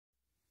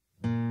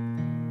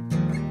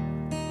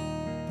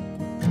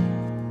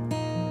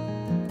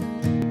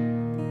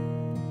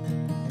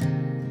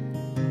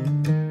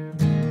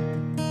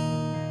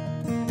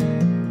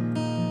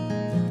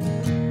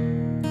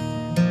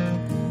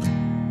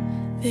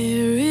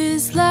There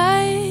is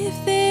life,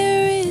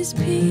 there is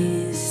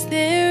peace,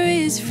 there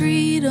is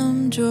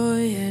freedom,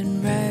 joy,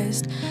 and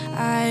rest.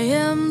 I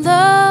am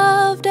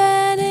loved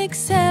and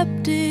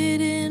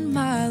accepted in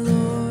my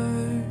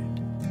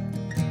Lord.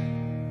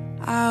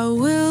 I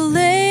will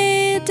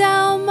lay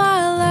down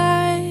my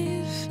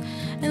life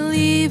and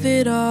leave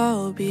it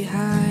all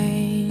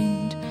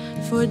behind,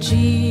 for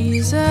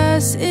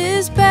Jesus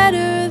is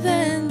better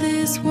than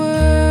this world.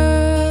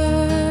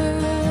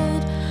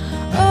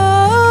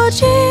 Oh,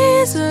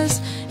 Jesus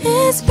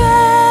is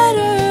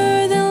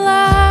better than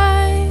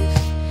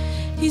life.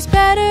 He's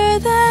better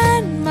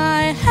than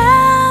my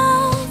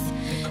health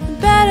and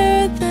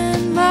better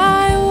than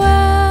my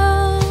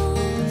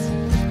wealth.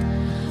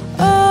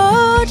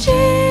 Oh,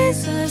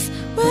 Jesus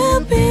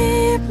will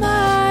be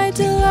my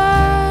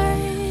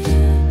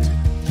delight,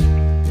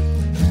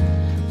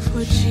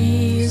 for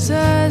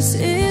Jesus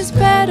is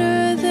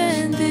better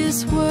than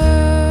this world.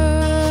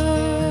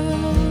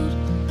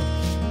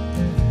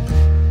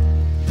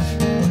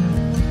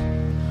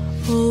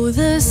 Oh,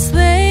 the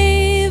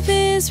slave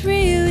is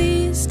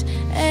released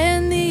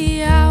and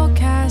the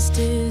outcast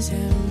is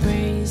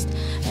embraced.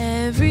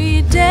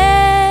 Every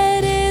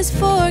debt is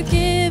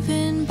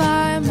forgiven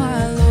by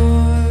my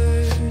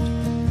Lord.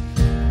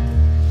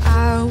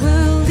 I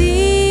will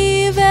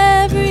leave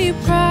every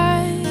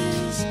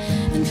prize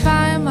and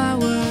find my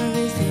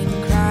worth in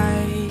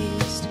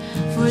Christ,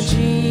 for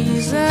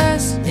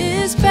Jesus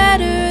is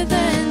better